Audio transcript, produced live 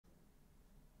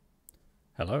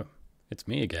Hello, it's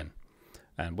me again,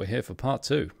 and we're here for part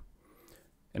 2.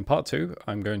 In part 2,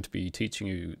 I'm going to be teaching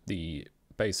you the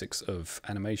basics of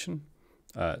animation.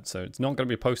 So it's not going to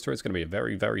be a poster, it's going to be a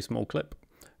very, very small clip.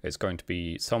 It's going to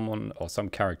be someone or some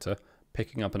character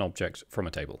picking up an object from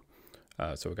a table.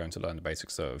 So we're going to learn the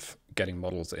basics of getting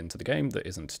models into the game that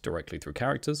isn't directly through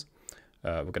characters.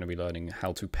 We're going to be learning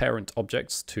how to parent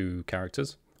objects to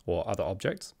characters or other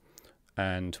objects.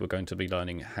 And we're going to be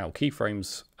learning how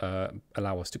keyframes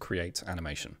allow us to create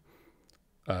animation.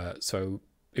 So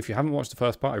if you haven't watched the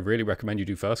first part, I really recommend you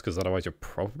do first, because otherwise you're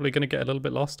probably going to get a little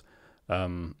bit lost.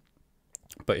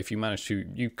 But if you manage to,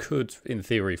 you could, in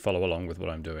theory, follow along with what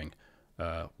I'm doing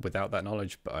without that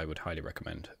knowledge, but I would highly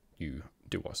recommend you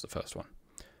do watch the first one.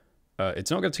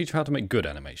 It's not going to teach you how to make good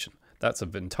animation. That's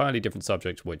an entirely different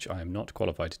subject, which I am not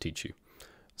qualified to teach you.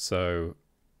 So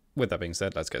with that being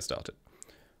said, let's get started.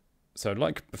 So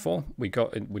like before, we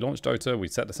launched Dota, we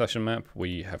set the session map,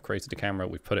 we have created a camera,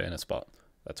 we've put it in a spot.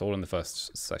 That's all in the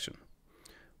first session.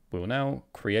 We will now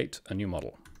create a new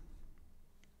model.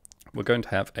 We're going to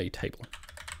have a table.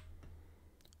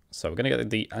 So we're going to get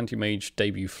the Anti-Mage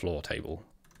debut floor table.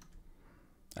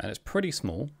 And it's pretty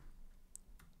small,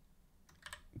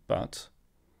 but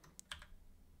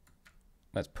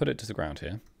let's put it to the ground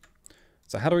here.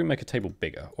 So how do we make a table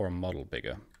bigger or a model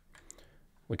bigger?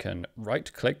 We can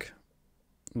right click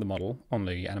the model on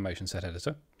the animation set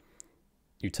editor,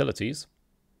 utilities,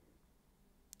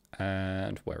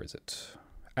 and where is it?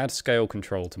 Add scale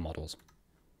control to models.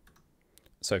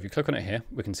 So if you click on it here,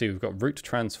 we can see we've got root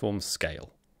transform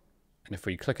scale. And if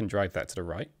we click and drag that to the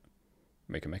right,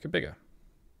 we can make it bigger.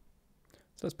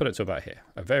 So let's put it to about here,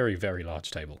 a very, very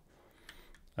large table.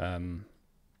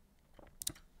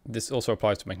 This also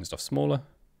applies to making stuff smaller.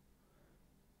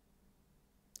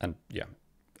 And yeah,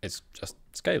 it's just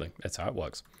scaling. That's how it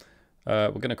works.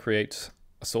 We're going to create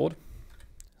a sword.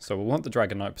 So we want the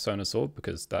Dragon Knight Persona sword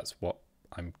because that's what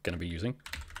I'm going to be using.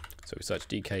 So we search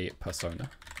DK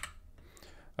Persona.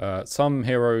 Some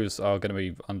heroes are going to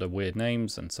be under weird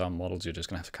names, and some models you're just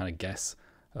going to have to kind of guess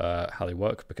how they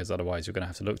work, because otherwise you're going to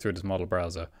have to look through this model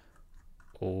browser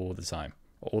all the time,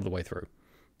 all the way through.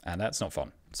 And that's not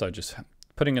fun. So just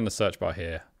putting in the search bar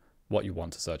here what you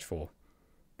want to search for.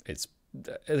 It's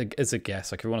a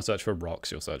guess. Like if you want to search for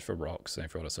rocks, you'll search for rocks. And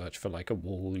if you want to search for like a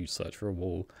wall, you search for a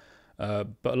wall. But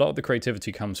a lot of the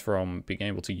creativity comes from being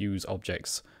able to use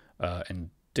objects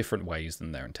in different ways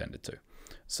than they're intended to.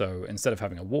 So instead of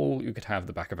having a wall, you could have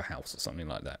the back of a house or something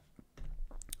like that.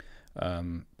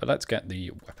 But let's get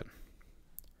the weapon.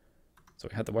 So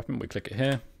we had the weapon, we click it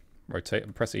here,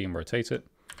 rotate, press E and rotate it,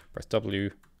 press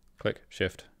W, click,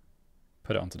 shift,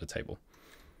 put it onto the table.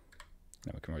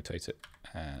 Then we can rotate it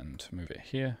and move it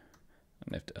here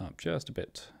and lift it up just a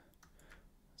bit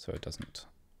so it doesn't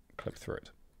clip through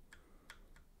it.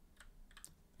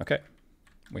 Okay,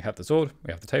 we have the sword,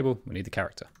 we have the table, we need the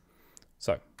character.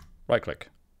 So, right click,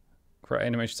 create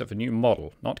animation set for new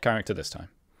model, not character this time.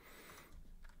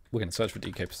 We're going to search for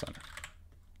DK Persona.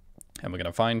 And we're going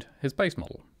to find his base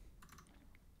model.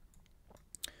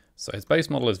 So his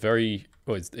base model is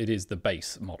it is the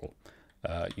base model.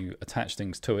 You attach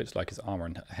things to it like his armor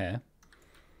and hair,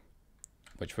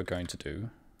 which we're going to do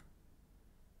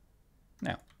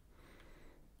now.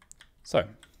 So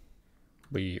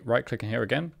we right click in here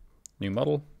again, new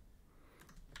model,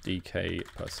 DK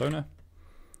Persona,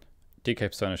 DK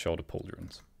Persona shoulder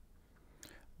pauldrons.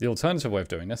 The alternative way of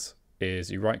doing this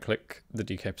is you right click the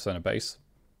DK Persona base,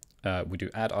 we do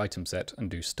add item set and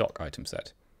do stock item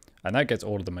set. And that gets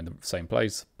all of them in the same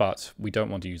place, but we don't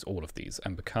want to use all of these.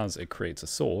 And because it creates a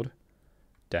sword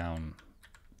down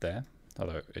there,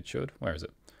 although it should, where is it?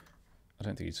 I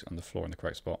don't think he's on the floor in the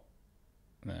correct spot.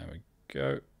 There we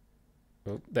go.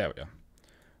 Oh, there we go.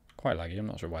 Quite laggy, I'm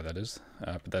not sure why that is,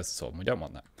 but there's the sword, and we don't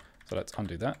want that. So let's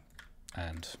undo that,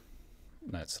 and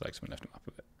let's select him and lift him up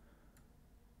a bit.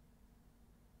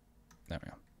 There we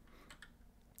go.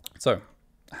 So,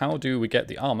 how do we get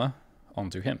the armor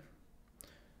onto him?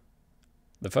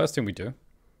 The first thing we do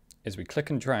is we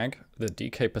click and drag the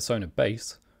DK Persona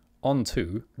base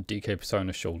onto DK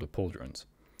Persona shoulder pauldrons.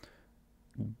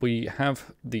 We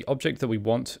have the object that we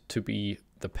want to be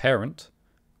the parent.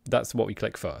 That's what we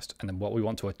click first. And then what we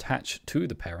want to attach to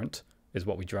the parent is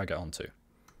what we drag it onto.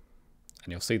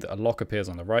 And you'll see that a lock appears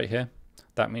on the right here.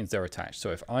 That means they're attached. So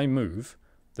if I move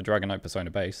the Dragon Knight Persona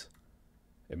base,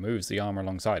 it moves the armor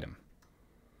alongside him.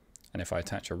 And if I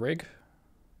attach a rig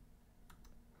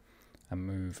and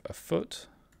move a foot,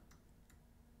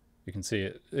 you can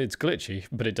see it's glitchy,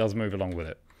 but it does move along with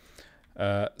it.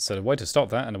 So the way to stop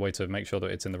that and the way to make sure that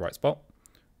it's in the right spot,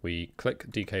 we click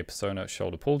DK Persona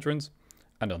shoulder pauldrons,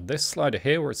 And on this slider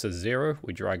here where it says 0,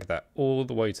 we drag that all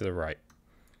the way to the right.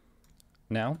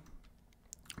 Now,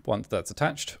 once that's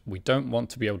attached, we don't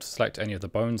want to be able to select any of the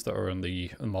bones that are on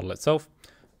the model itself.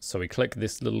 So we click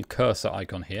this little cursor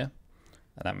icon here,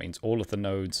 and that means all of the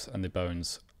nodes and the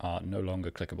bones are no longer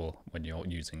clickable when you're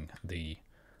using the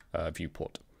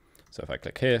viewport. So if I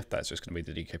click here, that's just going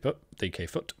to be the DK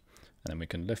foot, and then we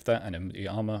can lift that and then the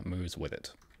armor moves with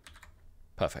it.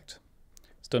 Perfect.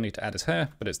 Still need to add his hair,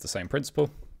 but it's the same principle.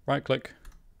 Right click,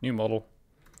 new model,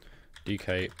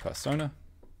 DK persona,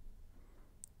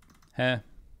 hair,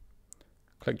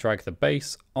 click drag the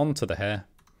base onto the hair,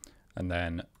 and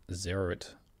then 0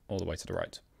 it all the way to the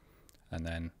right, and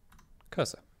then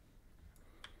cursor.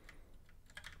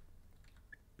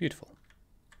 Beautiful.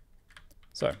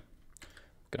 So, I'm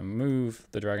going to move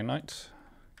the Dragon Knight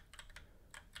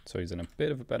so he's in a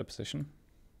bit of a better position,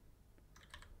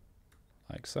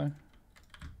 like so.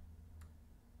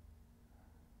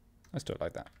 Let's do it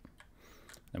like that.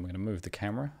 Then we're going to move the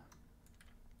camera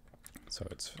so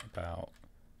it's about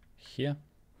here.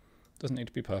 Doesn't need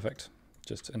to be perfect,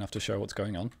 just enough to show what's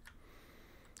going on.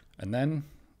 And then,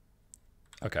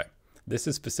 okay, this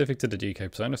is specific to the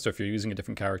DK persona, so if you're using a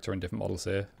different character and different models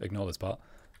here, ignore this part.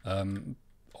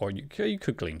 Or you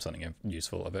could glean something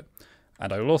useful of it.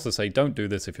 And I will also say don't do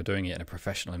this if you're doing it in a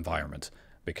professional environment,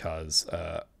 because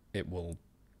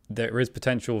there is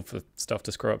potential for stuff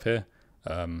to screw up here.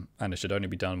 And it should only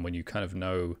be done when you kind of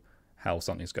know how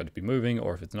something's going to be moving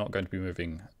or if it's not going to be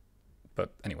moving.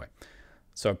 But anyway,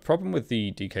 so a problem with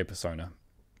the DK persona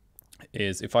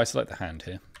is if I select the hand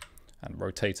here and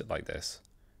rotate it like this,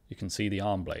 you can see the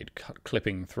arm blade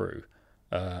clipping through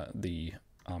the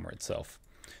armor itself.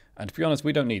 And to be honest,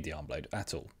 we don't need the arm blade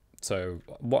at all. So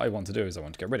what I want to do is I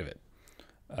want to get rid of it.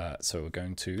 So we're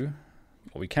going to...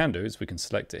 What we can do is we can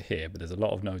select it here, but there's a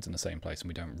lot of nodes in the same place and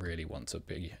we don't really want to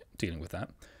be dealing with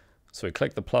that. So we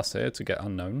click the plus here to get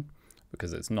unknown,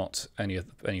 because it's not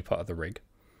any part of the rig.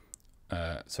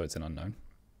 So it's an unknown.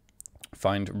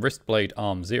 Find wrist blade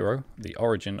arm 0, the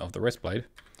origin of the wrist blade.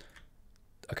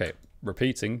 Okay,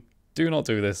 repeating, do not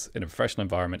do this in a professional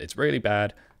environment. It's really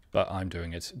bad, but I'm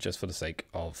doing it just for the sake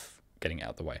of getting it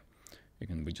out of the way.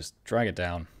 We just drag it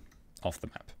down off the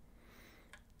map.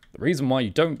 The reason why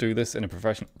you don't do this in a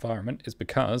professional environment is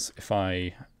because if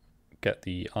I get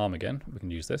the arm again, we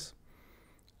can use this.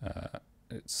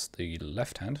 It's the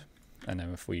left hand, and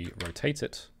then if we rotate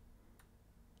it,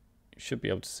 you should be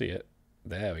able to see it.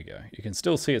 There we go. You can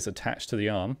still see it's attached to the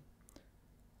arm,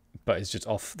 but it's just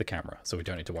off the camera, so we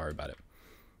don't need to worry about it.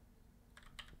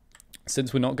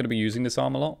 Since we're not going to be using this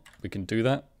arm a lot, we can do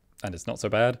that, and it's not so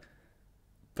bad,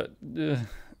 but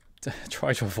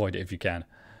try to avoid it if you can.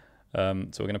 So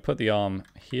we're going to put the arm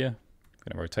here. I'm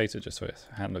going to rotate it just so its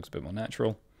hand looks a bit more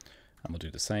natural. And we'll do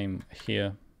the same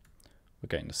here. We're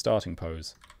getting the starting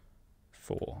pose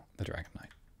for the Dragon Knight.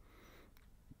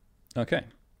 Okay.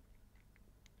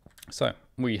 So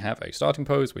we have a starting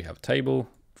pose. We have a table.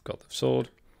 We've got the sword.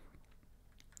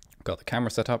 We've got the camera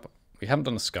set up. We haven't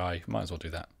done the sky. Might as well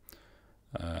do that.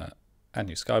 Add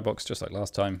new skybox just like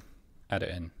last time. Add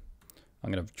it in.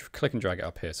 I'm going to click and drag it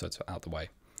up here so it's out the way.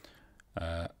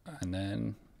 And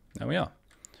then there we are.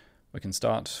 We can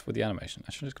start with the animation.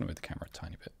 Actually, I'm just going to move the camera a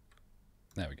tiny bit.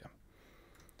 There we go.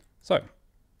 So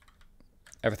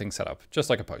everything's set up just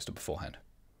like a poster beforehand.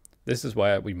 This is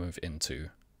where we move into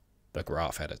the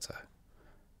graph editor.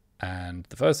 And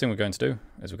the first thing we're going to do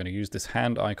is we're going to use this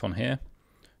hand icon here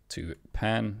to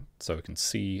pan so we can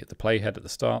see the playhead at the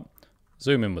start.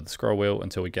 Zoom in with the scroll wheel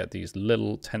until we get these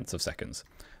little tenths of seconds,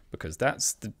 because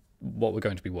that's what we're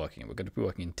going to be working in. We're going to be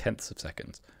working in tenths of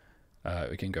seconds.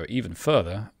 We can go even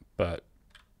further, but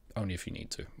only if you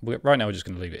need to. Right now we're just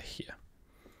going to leave it here.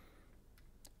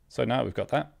 So now we've got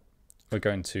that. We're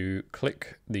going to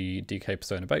click the DK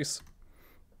persona base,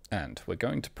 and we're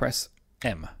going to press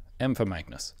M for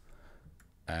Magnus.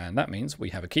 And that means we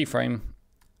have a keyframe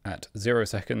at 0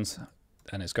 seconds,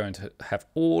 and it's going to have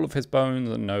all of his bones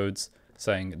and nodes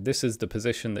saying this is the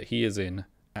position that he is in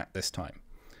at this time.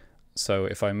 So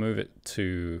if I move it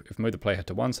to, if I move the playhead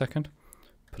to 1 second,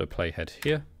 put a playhead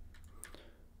here,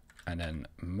 and then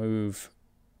move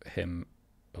him.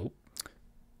 Oh,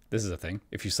 this is a thing.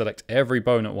 If you select every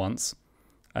bone at once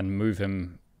and move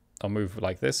him, or move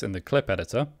like this in the clip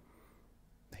editor,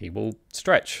 he will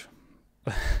stretch.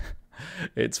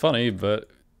 It's funny, but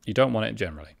you don't want it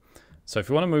generally. So if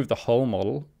you want to move the whole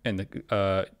model in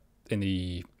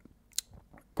the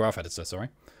graph editor, sorry,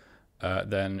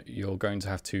 then you're going to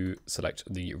have to select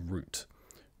the root,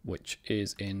 which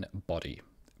is in body,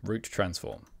 root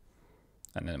transform.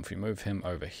 And then if we move him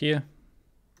over here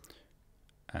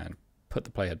and put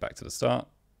the playhead back to the start,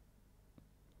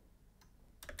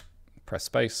 press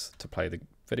space to play the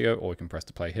video, or we can press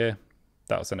to play here.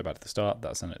 That'll send it back to the start,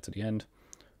 that'll send it to the end.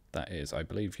 That is, I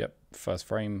believe, yep, first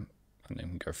frame, and then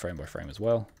we can go frame by frame as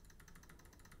well.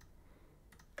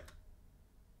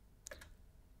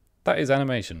 That is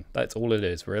animation. That's all it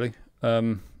is, really.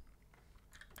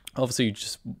 Obviously,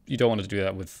 you don't want to do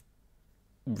that with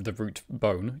the root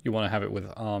bone. You want to have it with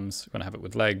arms. You want to have it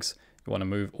with legs. You want to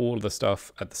move all of the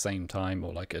stuff at the same time,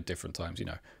 or like at different times. You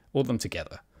know, all of them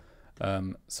together.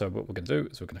 So what we're going to do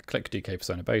is we're going to click DK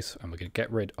Persona Base, and we're going to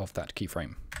get rid of that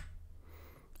keyframe.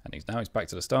 And now he's back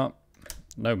to the start.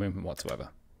 No movement whatsoever.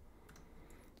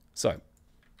 So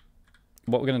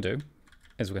what we're going to do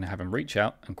is we're going to have him reach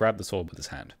out and grab the sword with his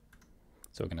hand.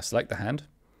 So we're going to select the hand,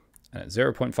 and at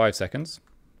 0.5 seconds,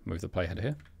 move the playhead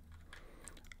here.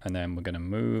 And then we're going to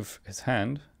move his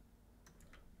hand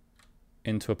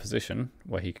into a position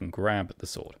where he can grab the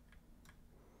sword.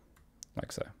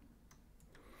 Like so.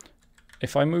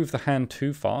 If I move the hand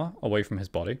too far away from his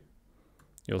body,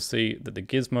 you'll see that the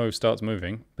gizmo starts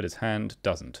moving, but his hand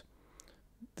doesn't.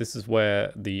 This is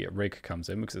where the rig comes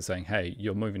in, because it's saying, hey,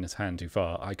 you're moving his hand too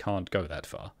far, I can't go that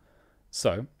far.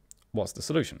 So, what's the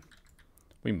solution?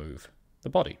 We move the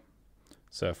body.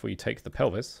 So if we take the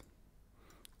pelvis,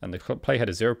 and the playhead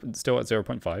is still at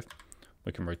 0.5,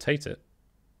 we can rotate it,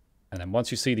 and then once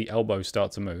you see the elbow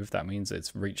start to move, that means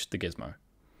it's reached the gizmo.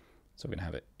 So we're going to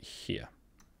have it here.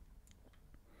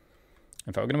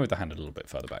 In fact, we're going to move the hand a little bit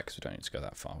further back, because we don't need to go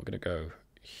that far. We're going to go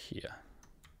here.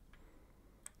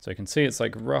 So you can see it's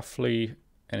like roughly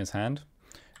in his hand.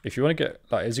 If you want to get,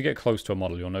 like, as you get close to a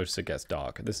model, you'll notice it gets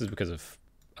dark. This is because of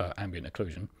ambient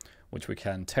occlusion, which we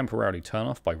can temporarily turn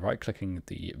off by right-clicking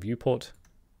the viewport,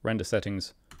 render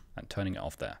settings, and turning it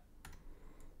off there.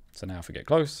 So now if we get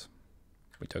close,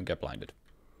 we don't get blinded.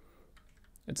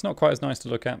 It's not quite as nice to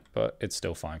look at, but it's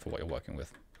still fine for what you're working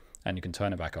with. And you can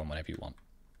turn it back on whenever you want.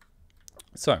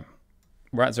 So,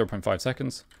 we're at 0.5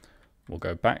 seconds. We'll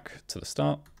go back to the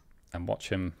start and watch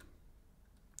him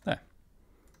there.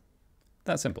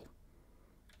 That's simple.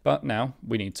 But now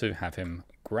we need to have him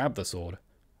grab the sword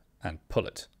and pull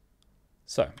it.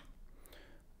 So,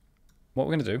 what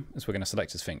we're going to do is we're going to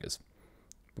select his fingers.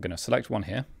 We're going to select one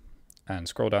here and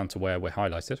scroll down to where we're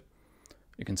highlighted.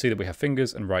 You can see that we have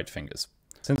fingers and right fingers.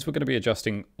 Since we're going to be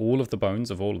adjusting all of the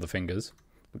bones of all of the fingers,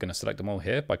 we're going to select them all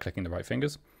here by clicking the right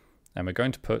fingers. And we're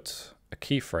going to put a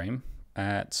keyframe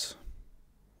at,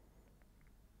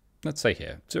 let's say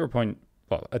here,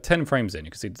 at 10 frames in.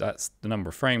 You can see that's the number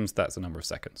of frames, that's the number of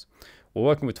seconds. We're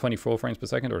working with 24 frames per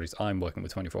second, or at least I'm working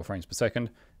with 24 frames per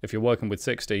second. If you're working with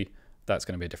 60, that's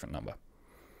going to be a different number.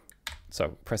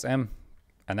 So press M,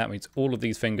 and that means all of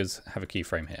these fingers have a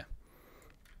keyframe here.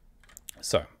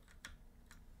 So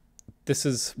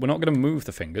we're not going to move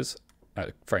the fingers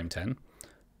at frame 10,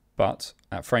 but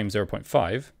at frame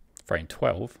 0.5, frame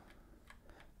 12,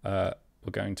 we're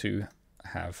going to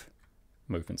have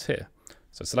movements here.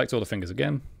 So select all the fingers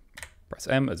again, press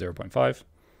M at 0.5,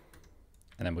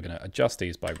 and then we're going to adjust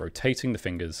these by rotating the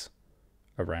fingers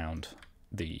around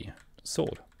the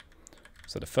sword.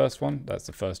 So the first one, that's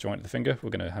the first joint of the finger,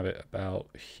 we're going to have it about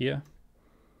here.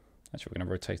 Actually, we're going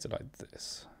to rotate it like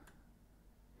this.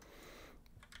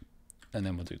 And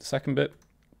then we'll do the second bit,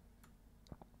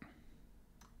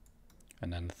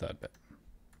 and then the third bit.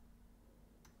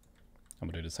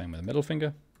 And we'll do the same with the middle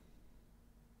finger.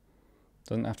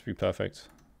 Doesn't have to be perfect.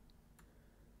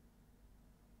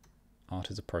 Art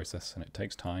is a process and it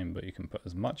takes time, but you can put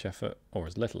as much effort or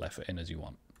as little effort in as you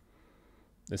want.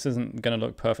 This isn't going to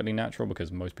look perfectly natural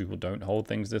because most people don't hold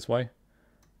things this way.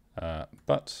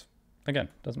 But again,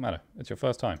 doesn't matter. It's your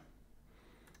first time.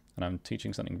 And I'm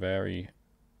teaching something very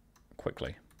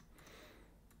quickly.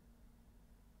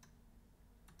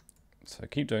 So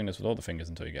keep doing this with all the fingers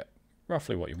until you get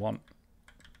roughly what you want.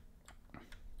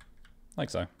 Like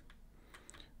so.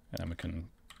 And then we can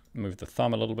move the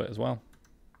thumb a little bit as well.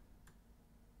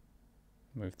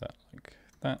 Move that like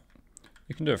that.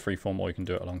 You can do it freeform or you can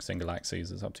do it along single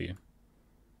axes. It's up to you.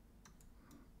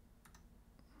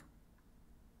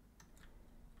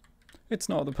 It's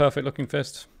not the perfect looking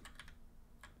fist,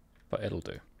 but it'll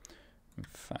do. In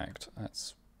fact,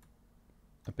 that's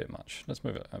a bit much. Let's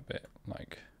move it a bit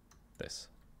like this.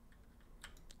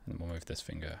 And then we'll move this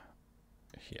finger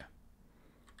here.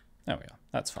 There we are.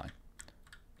 That's fine.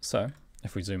 So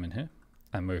if we zoom in here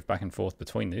and move back and forth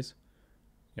between these,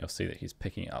 you'll see that he's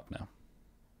picking it up now.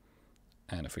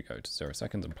 And if we go to 0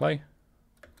 seconds and play,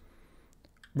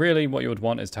 really what you would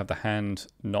want is to have the hand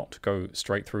not go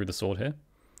straight through the sword here.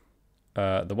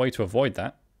 The way to avoid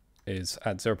that is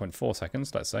at 0.4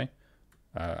 seconds, let's say,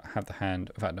 have the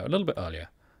hand, in fact, no, a little bit earlier.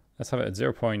 Let's have it at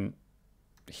 0.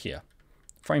 Here,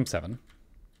 frame 7.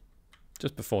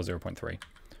 just before 0.3. We're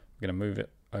going to move it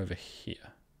over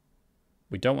here.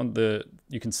 We don't want the,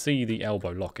 you can see the elbow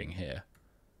locking here.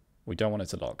 We don't want it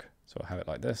to lock. So I'll have it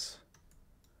like this.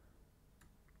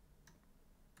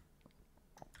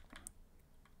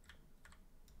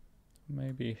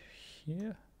 Maybe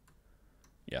here.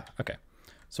 Yeah, okay.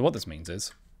 So what this means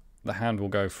is the hand will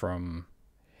go from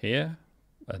here,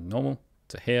 normal,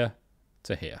 to here,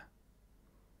 to here.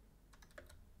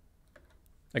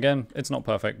 Again, it's not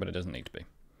perfect, but it doesn't need to be.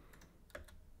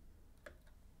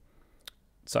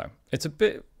 So it's a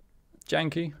bit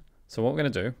janky. So what we're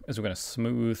going to do is we're going to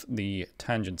smooth the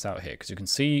tangents out here, because you can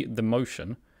see the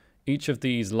motion. Each of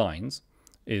these lines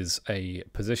is a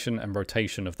position and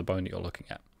rotation of the bone that you're looking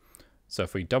at. So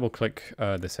if we double click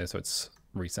this here so it's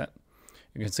reset,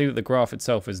 you can see that the graph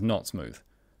itself is not smooth.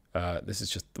 This is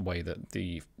just the way that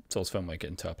the source firmware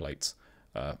interpolates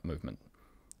movement.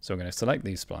 So we're going to select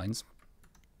these splines,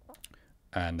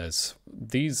 and there's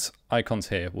these icons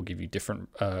here will give you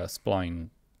different spline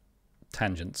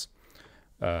tangents,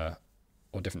 or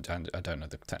different I don't know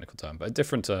the technical term, but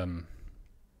different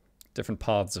different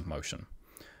paths of motion.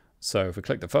 So if we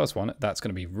click the first one, that's going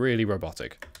to be really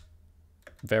robotic,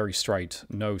 very straight,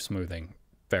 no smoothing,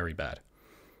 very bad.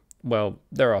 Well,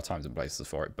 there are times and places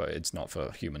for it, but it's not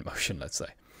for human motion, let's say.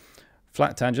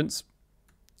 Flat tangents,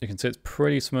 you can see it's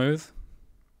pretty smooth.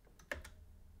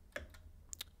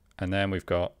 And then we've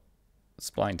got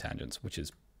spline tangents, which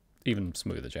is even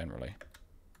smoother generally.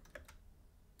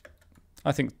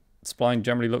 I think spline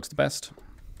generally looks the best.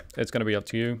 It's going to be up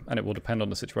to you, and it will depend on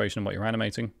the situation and what you're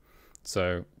animating.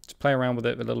 So just play around with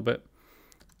it a little bit.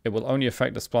 It will only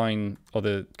affect the spline or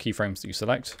the keyframes that you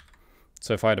select.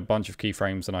 So if I had a bunch of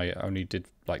keyframes and I only did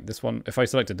like this one, if I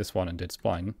selected this one and did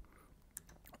spline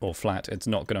or flat, it's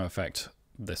not going to affect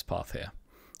this path here.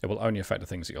 It will only affect the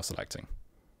things that you're selecting.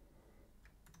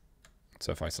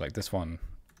 So if I select this one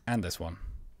and this one,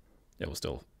 it will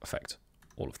still affect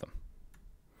all of them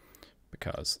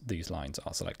because these lines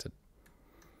are selected.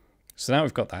 So now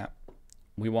we've got that.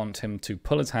 We want him to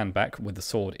pull his hand back with the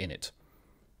sword in it.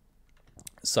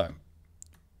 So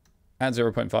at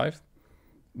 0.5,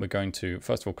 we're going to,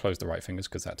 first of all, close the right fingers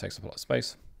because that takes up a lot of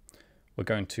space. We're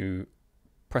going to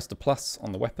press the plus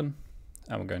on the weapon,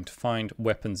 and we're going to find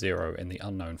weapon 0 in the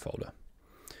unknown folder.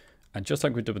 And just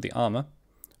like we did with the armor,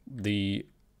 the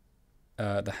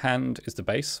hand is the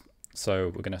base. So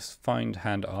we're going to find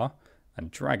hand R and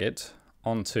drag it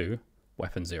onto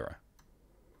weapon 0.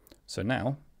 So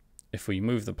now, if we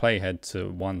move the playhead to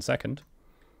 1 second,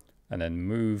 and then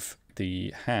move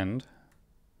the hand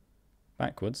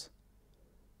backwards,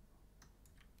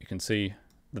 you can see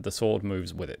that the sword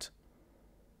moves with it.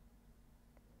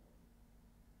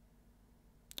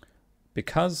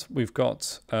 Because we've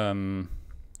got, we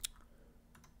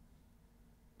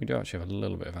do actually have a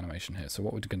little bit of animation here. So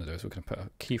what we're going to do is we're going to put a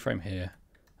keyframe here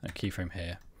and a keyframe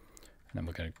here, and then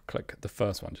we're going to click the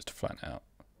first one just to flatten it out.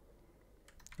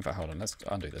 In fact, hold on, let's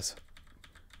undo this.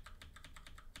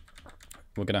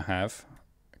 We're going to have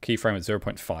a keyframe at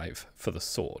 0.5 for the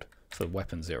sword, for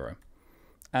weapon 0.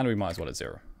 And we might as well at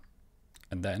 0.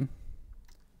 And then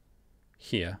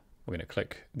here, we're going to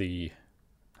click the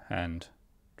hand,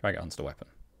 drag it onto the weapon.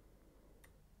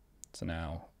 So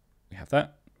now we have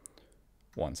that.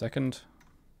 1 second.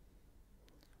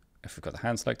 If we've got the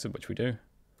hand selected, which we do,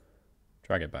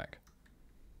 drag it back.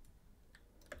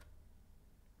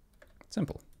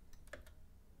 Simple.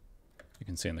 You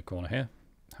can see in the corner here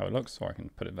how it looks, or I can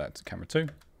put it back to camera 2.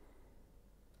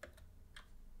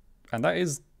 And that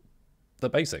is the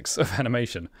basics of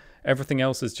animation. Everything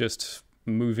else is just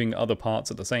moving other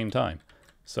parts at the same time.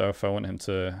 So if I want him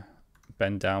to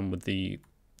bend down with a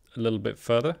little bit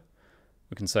further,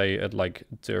 we can say at like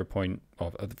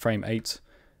at frame 8,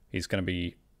 he's going to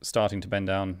be starting to bend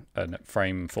down, and at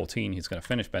frame 14, he's going to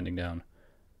finish bending down.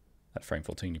 At frame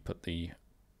 14, you put the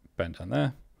bend down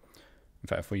there. In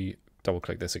fact, if we double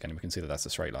click this again, we can see that that's a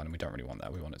straight line, and we don't really want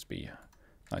that. We want it to be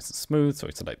nice and smooth. So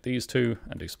we select these two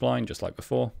and do spline just like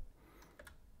before.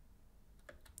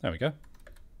 There we go.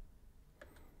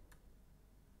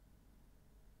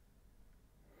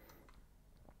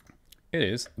 It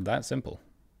is that simple.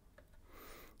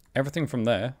 Everything from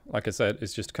there, like I said,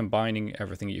 is just combining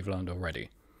everything you've learned already.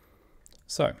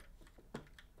 So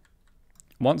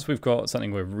once we've got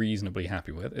something we're reasonably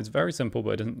happy with, it's very simple,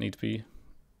 but it doesn't need to be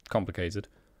complicated.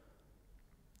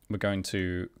 We're going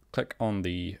to click on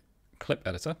the clip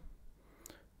editor.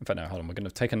 In fact, no, hold on. We're going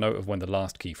to take a note of when the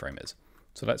last keyframe is.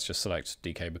 So let's just select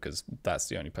DK because that's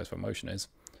the only place where motion is.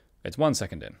 It's 1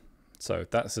 second in. So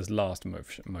that's his last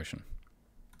motion.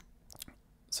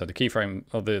 So the keyframe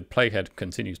or the playhead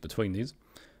continues between these.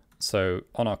 So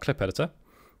on our clip editor,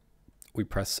 we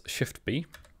press Shift B.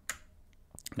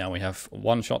 Now we have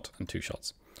 1 shot and 2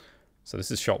 shots. So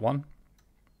this is shot 1.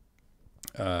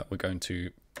 We're going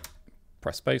to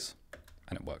press space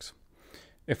and it works.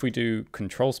 If we do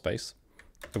control space,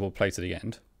 it will play to the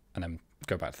end and then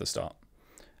go back to the start.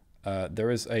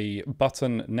 There is a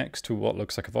button next to what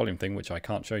looks like a volume thing, which I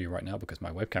can't show you right now because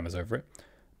my webcam is over it,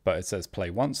 but it says play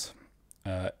once.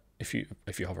 If you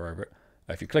hover over it,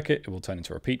 if you click it, it will turn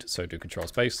into repeat. So do control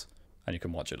space and you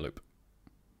can watch it loop.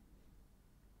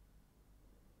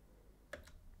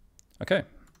 Okay,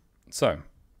 so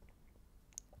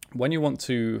when you want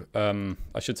to,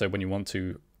 I should say when you want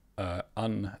to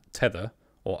untether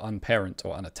or unparent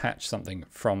or unattach something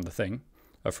from the thing,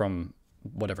 or from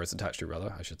whatever it's attached to,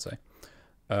 rather, I should say,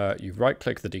 you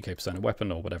right-click the DK Persona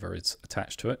weapon or whatever is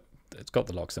attached to it. It's got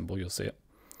the lock symbol, you'll see it.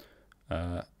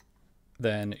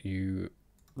 Then you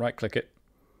right-click it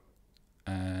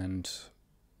and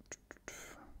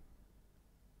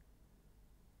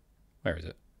where is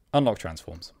it? Unlock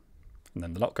transforms. And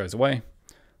then the lock goes away.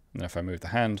 And then if I move the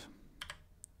hand,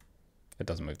 it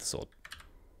doesn't move the sword.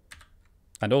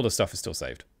 And all the stuff is still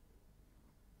saved.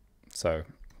 So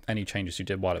any changes you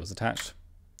did while it was attached,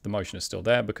 the motion is still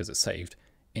there because it's saved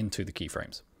into the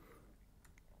keyframes.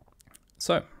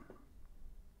 So, in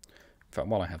fact,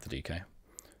 while I have the DK,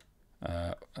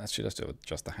 actually let's do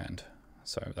just the hand.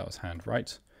 So that was hand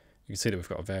right. You can see that we've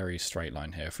got a very straight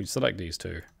line here. If we select these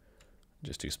two,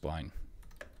 just do spline.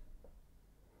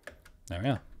 There we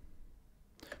are.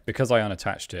 Because I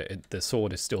unattached it, the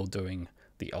sword is still doing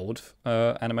the old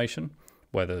animation,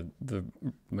 where the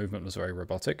movement was very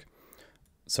robotic.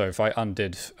 So if I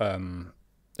undid,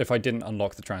 if I didn't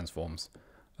unlock the transforms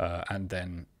and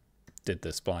then did the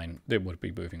spline, it would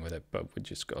be moving with it, but we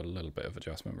just got a little bit of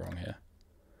adjustment wrong here.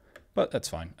 But that's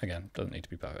fine. Again, doesn't need to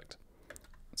be perfect.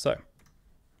 So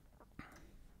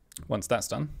once that's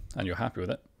done and you're happy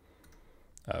with it,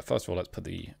 first of all, let's put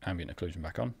the ambient occlusion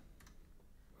back on.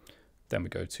 Then we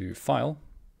go to File,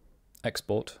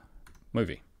 Export,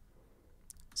 Movie,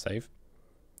 Save.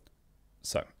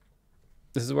 So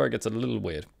this is where it gets a little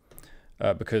weird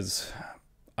because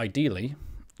ideally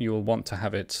you will want to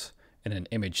have it in an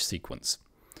image sequence,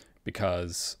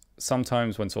 because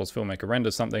sometimes when Source Filmmaker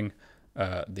renders something,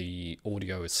 the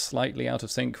audio is slightly out of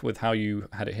sync with how you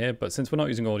had it here, but since we're not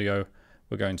using audio,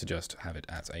 we're going to just have it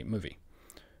as a movie.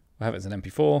 We'll have it as an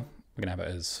MP4, we're going to have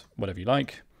it as whatever you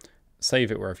like,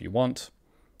 save it wherever you want,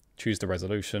 choose the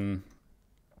resolution,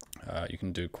 you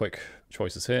can do quick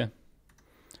choices here,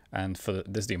 and for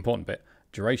this is the important bit,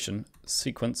 duration,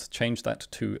 sequence, change that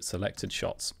to selected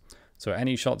shots. So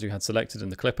any shots you had selected in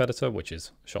the clip editor, which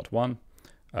is shot 1,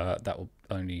 that will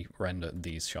only render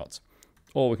these shots.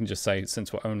 Or we can just say,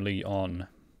 since we're only on,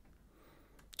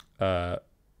 if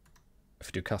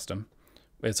we do custom,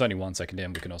 it's only 1 second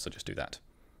in, we can also just do that.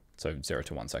 So 0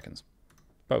 to 1 seconds.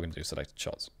 But we're going to do selected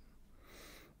shots.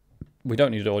 We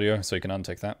don't need audio, so you can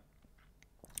untick that.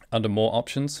 Under more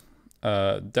options,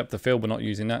 depth of field, we're not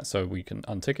using that, so we can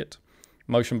untick it.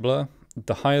 Motion blur,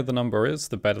 the higher the number is,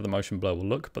 the better the motion blur will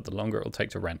look, but the longer it will take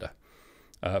to render.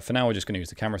 For now, we're just going to use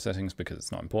the camera settings because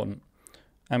it's not important.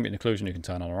 Ambient occlusion you can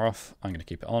turn on or off. I'm going to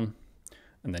keep it on,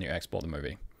 and then you export the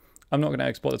movie. I'm not going to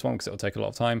export this one because it will take a lot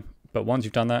of time, but once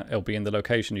you've done that, it'll be in the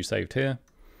location you saved here.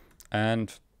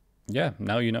 And yeah,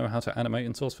 now you know how to animate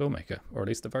in Source Filmmaker, or at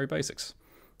least the very basics.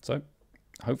 So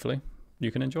hopefully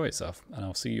you can enjoy yourself, and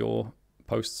I'll see your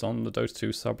posts on the Dota 2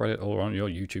 subreddit or on your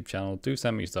YouTube channel. Do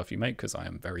send me stuff you make because I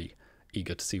am very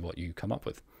eager to see what you come up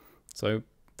with. So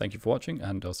thank you for watching,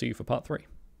 and I'll see you for part 3.